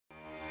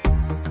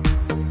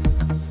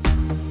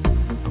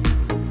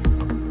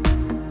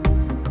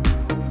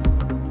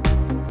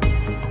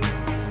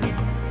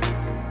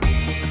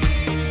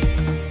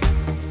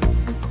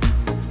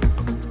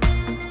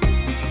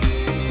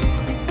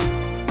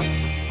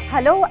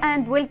Hello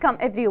and welcome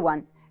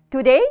everyone.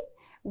 Today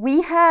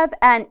we have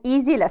an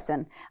easy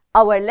lesson.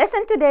 Our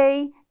lesson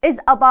today is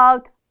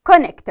about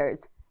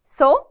connectors.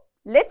 So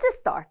let's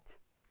start.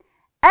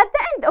 At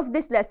the end of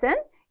this lesson,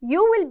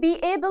 you will be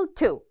able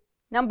to,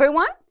 number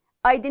one,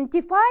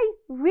 identify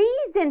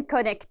reason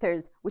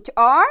connectors, which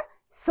are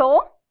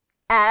so,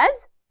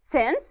 as,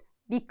 since,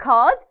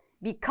 because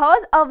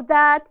of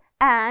that,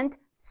 and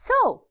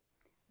so.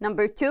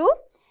 Number two,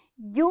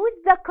 use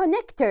the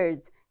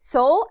connectors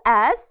so,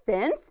 as,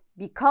 since,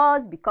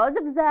 because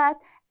of that,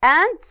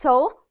 and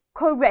so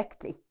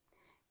correctly.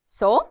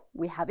 So,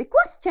 we have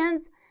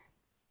questions.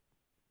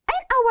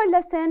 In our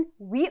lesson,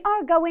 we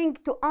are going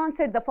to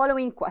answer the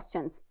following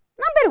questions.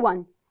 Number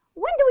one,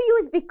 when do we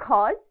use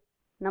because?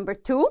 Number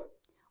two,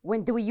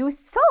 when do we use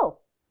so?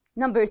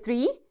 Number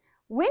three,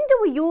 when do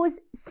we use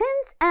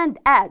since and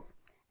as?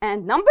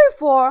 And number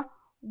four,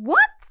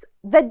 what's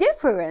the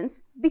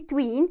difference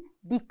between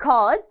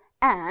because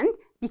and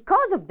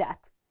because of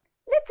that?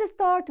 Let's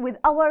start with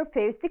our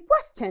first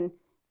question.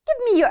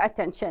 Give me your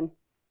attention.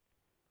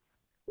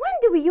 When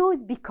do we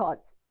use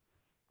because?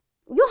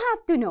 You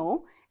have to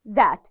know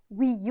that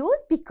we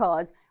use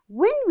because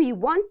when we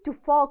want to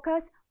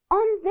focus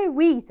on the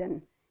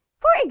reason.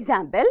 For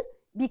example,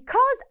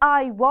 because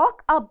I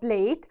woke up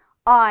late,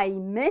 I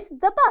missed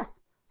the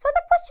bus. So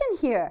the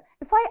question here,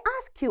 if I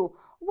ask you,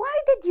 why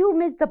did you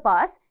miss the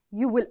bus?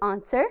 You will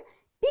answer,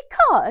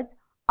 because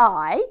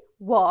I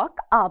woke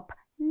up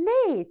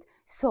late.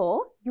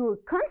 So your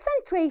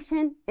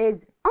concentration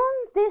is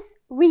on this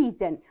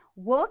reason,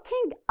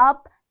 waking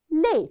up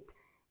late.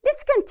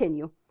 Let's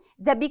continue.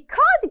 The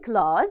because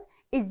clause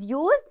is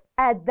used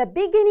at the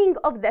beginning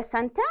of the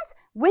sentence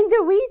when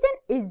the reason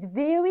is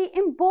very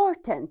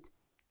important.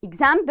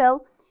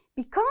 Example,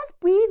 because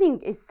breathing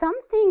is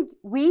something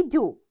we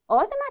do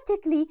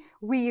automatically,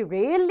 we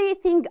rarely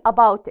think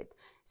about it.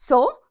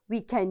 So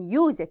we can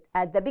use it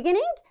at the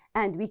beginning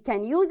and we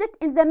can use it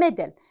in the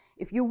middle.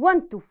 If you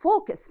want to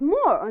focus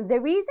more on the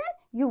reason,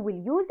 you will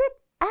use it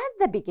at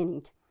the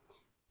beginning.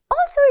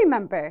 Also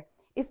remember,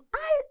 if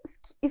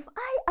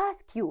I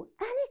ask you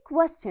any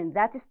question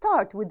that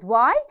starts with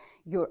why,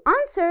 your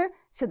answer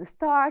should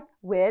start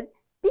with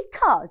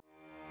because.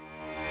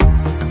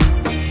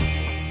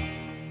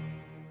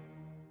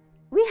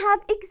 We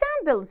have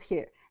examples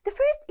here. The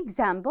first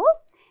example,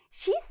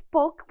 she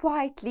spoke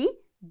quietly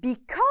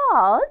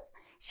because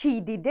she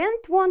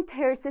didn't want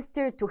her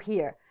sister to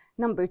hear.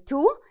 Number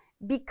two,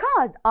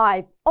 because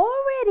I've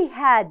already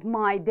had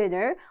my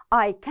dinner,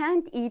 I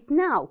can't eat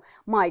now.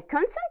 My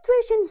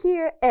concentration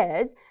here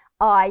is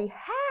I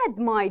had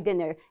my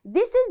dinner.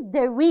 This is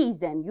the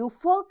reason. You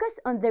focus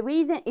on the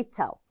reason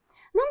itself.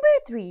 Number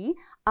three,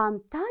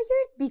 I'm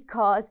tired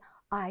because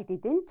I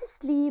didn't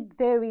sleep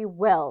very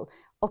well.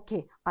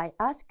 Okay, I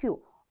ask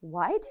you,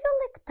 why do you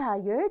look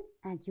tired?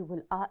 And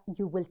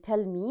you will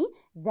tell me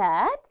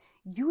that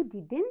you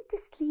didn't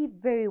sleep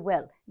very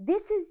well.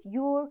 This is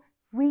your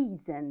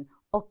reason.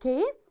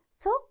 Okay,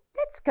 so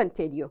let's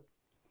continue.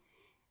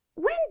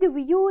 When do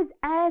we use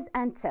as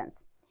and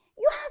since?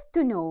 You have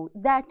to know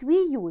that we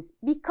use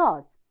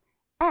because,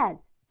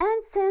 as,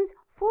 and since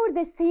for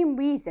the same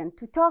reason,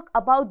 to talk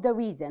about the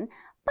reason,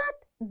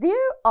 but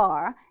there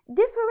are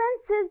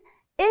differences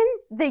in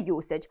the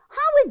usage.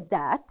 How is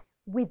that?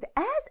 With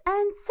as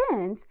and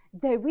since,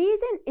 the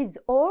reason is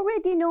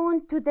already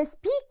known to the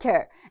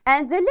speaker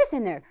and the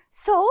listener,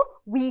 so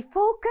we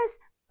focus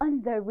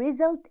on the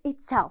result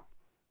itself.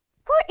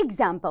 For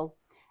example,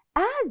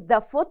 as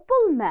the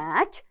football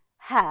match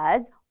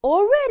has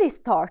already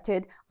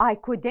started, I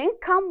couldn't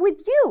come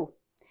with you.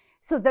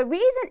 So the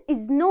reason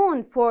is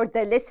known for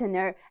the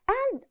listener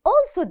and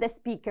also the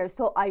speaker,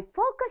 so I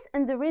focus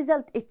on the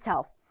result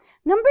itself.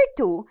 Number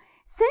two,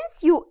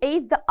 since you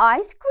ate the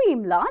ice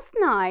cream last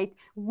night,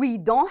 we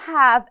don't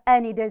have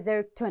any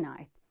dessert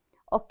tonight.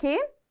 Okay,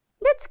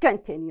 let's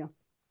continue.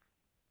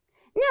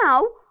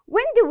 Now,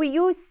 when do we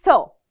use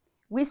so?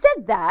 We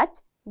said that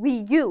we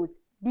use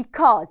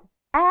because,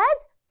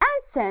 as,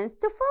 and since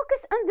to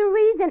focus on the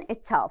reason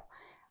itself.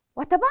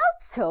 What about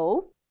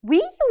so? We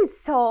use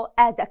so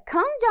as a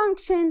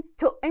conjunction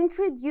to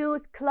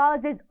introduce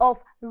clauses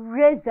of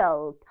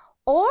result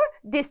or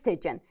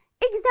decision.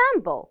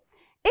 Example,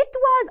 it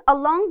was a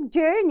long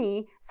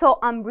journey, so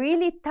I'm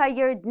really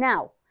tired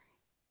now.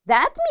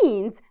 That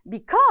means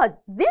because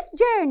this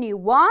journey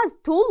was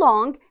too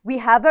long, we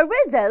have a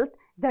result.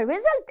 The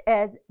result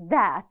is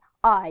that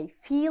I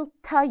feel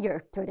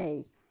tired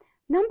today.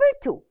 Number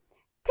two,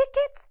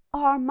 tickets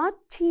are much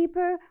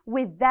cheaper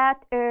with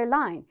that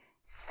airline,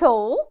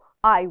 so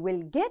I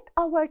will get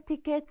our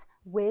tickets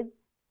with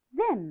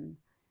them.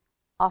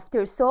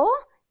 After so,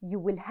 you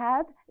will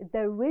have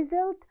the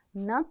result,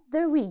 not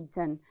the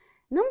reason.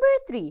 Number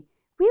three,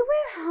 we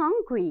were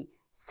hungry,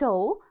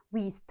 so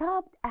we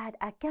stopped at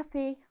a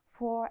cafe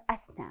for a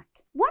snack.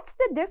 What's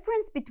the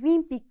difference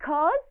between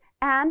because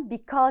and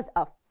because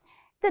of?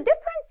 The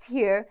difference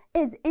here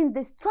is in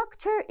the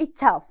structure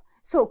itself.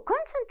 So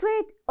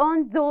concentrate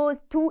on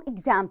those two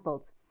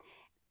examples.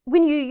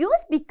 When you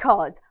use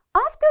because,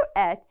 after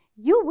it,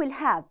 you will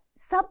have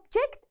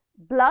subject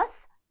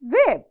plus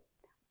verb.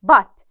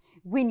 But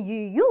when you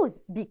use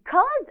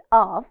because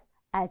of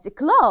as a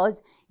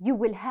clause, you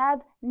will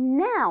have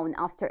noun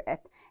after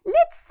it.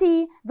 Let's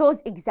see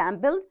those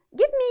examples.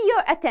 Give me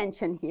your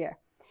attention here.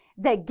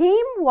 The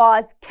game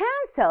was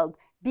cancelled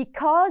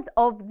because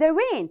of the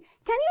rain.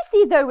 Can you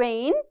see the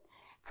rain?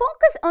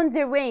 Focus on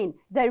the rain.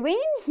 The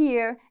rain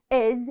here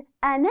is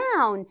a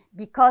noun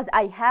because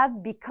I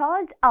have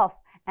because of.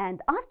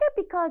 And after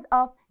because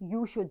of,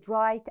 you should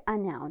write a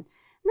noun.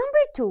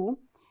 Number two,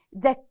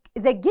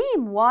 the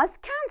game was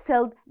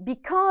cancelled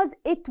because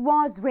it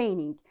was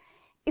raining.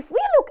 If we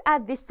look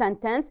at this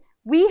sentence,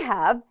 we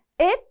have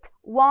it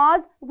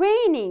was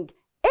raining.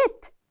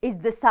 It is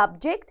the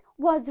subject.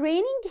 Was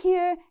raining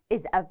here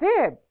is a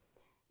verb.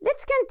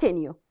 Let's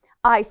continue.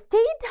 I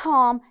stayed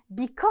home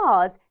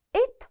because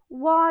it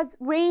was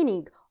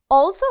raining.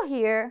 Also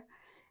here,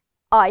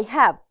 I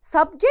have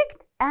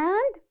subject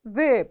and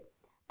verb.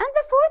 And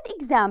the fourth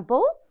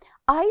example,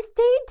 I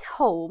stayed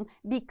home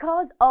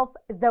because of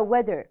the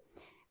weather.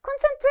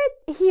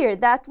 Concentrate here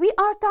that we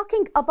are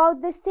talking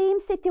about the same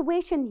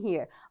situation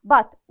here.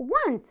 But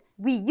once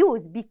we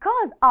use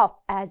because of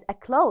as a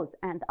clause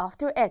and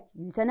after it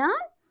use a noun,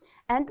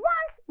 and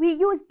once we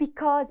use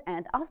because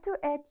and after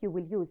it you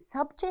will use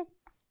subject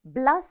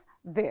plus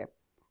verb.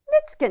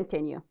 Let's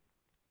continue.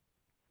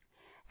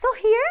 So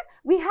here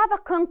we have a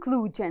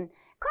conclusion.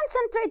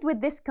 Concentrate with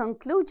this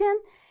conclusion.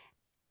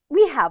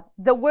 We have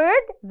the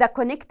word, the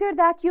connector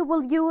that you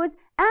will use,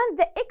 and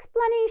the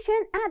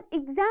explanation and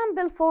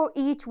example for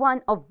each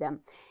one of them.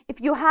 If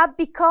you have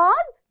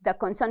because, the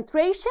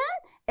concentration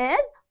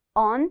is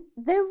on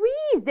the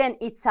reason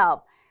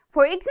itself.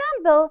 For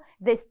example,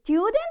 the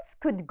students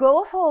could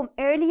go home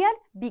earlier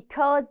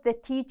because the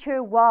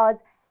teacher was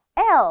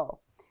ill.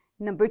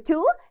 Number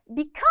two,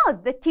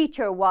 because the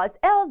teacher was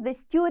ill, the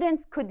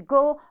students could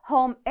go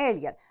home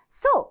earlier.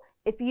 So,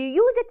 if you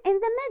use it in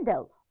the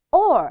middle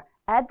or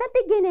at the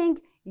beginning,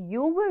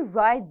 you will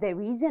write the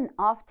reason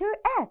after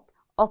it,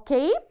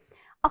 okay?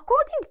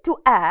 According to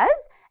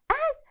as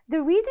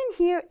the reason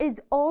here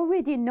is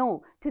already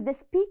known to the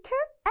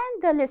speaker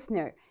and the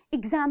listener.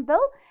 Example,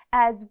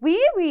 as we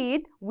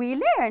read, we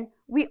learn.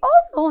 We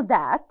all know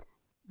that,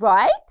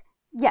 right?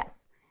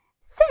 Yes.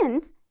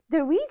 Since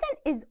the reason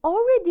is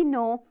already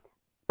known,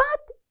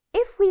 but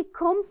if we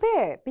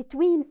compare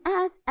between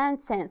as and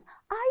since,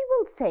 I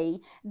will say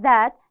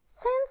that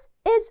since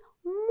is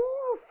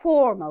more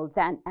formal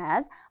than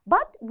as,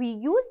 but we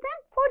use them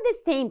for the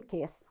same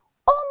case,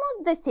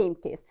 almost the same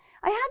case.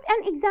 I have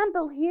an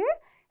example here.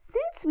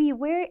 Since we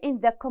were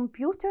in the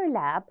computer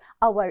lab,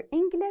 our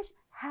English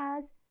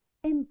has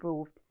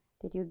improved.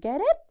 Did you get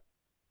it?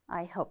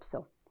 I hope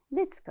so.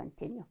 Let's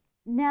continue.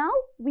 Now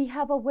we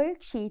have a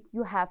worksheet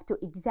you have to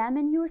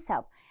examine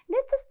yourself.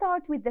 Let's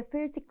start with the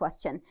first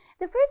question.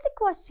 The first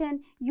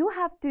question you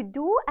have to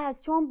do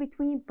as shown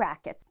between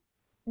brackets.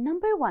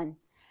 Number one,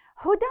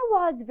 Huda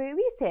was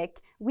very sick.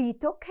 We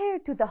took her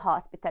to the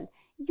hospital.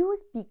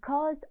 Use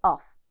because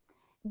of.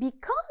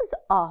 Because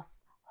of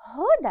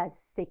Huda's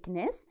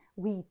sickness,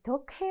 we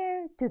took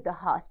her to the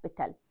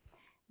hospital.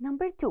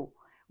 Number two,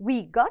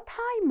 we got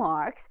high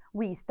marks.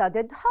 We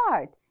studied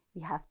hard.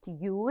 We have to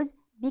use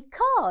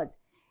because.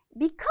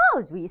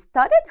 Because we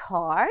studied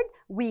hard,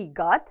 we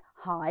got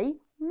high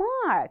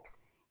marks.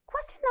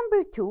 Question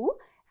number two,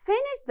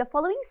 finish the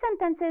following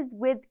sentences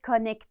with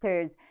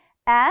connectors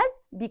as,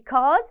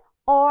 because,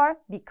 or,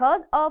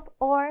 because of,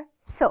 or,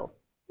 so.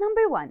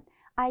 Number one,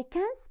 I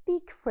can't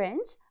speak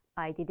French.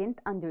 I didn't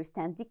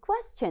understand the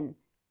question.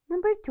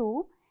 Number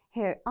two,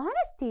 her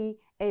honesty,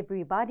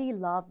 everybody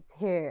loves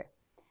her.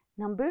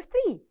 Number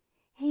three,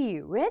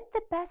 he read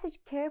the passage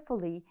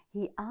carefully.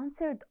 He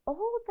answered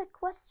all the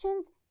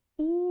questions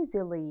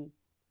easily.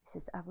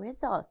 This is a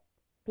result.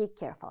 Be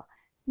careful.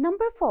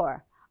 Number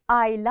four,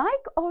 I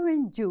like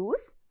orange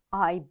juice.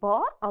 I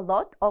bought a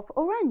lot of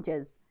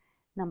oranges.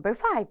 Number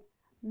five,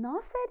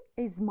 Nasser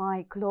is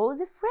my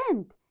close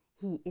friend.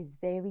 He is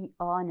very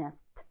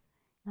honest.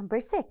 Number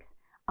six,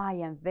 I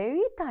am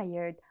very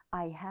tired.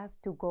 I have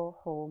to go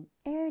home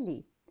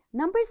early.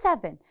 Number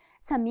seven,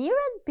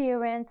 Samira's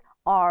parents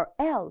are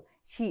ill.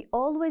 She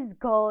always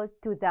goes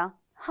to the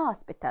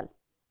hospital.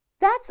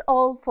 That's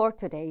all for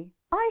today.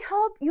 I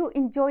hope you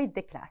enjoyed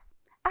the class.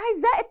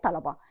 أعزائي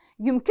الطلبة،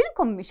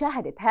 يمكنكم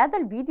مشاهدة هذا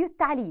الفيديو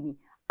التعليمي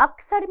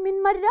أكثر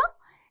من مرة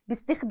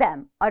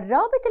باستخدام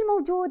الرابط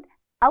الموجود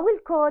أو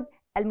الكود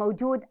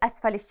الموجود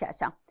أسفل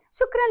الشاشة.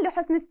 شكراً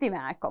لحسن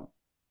استماعكم.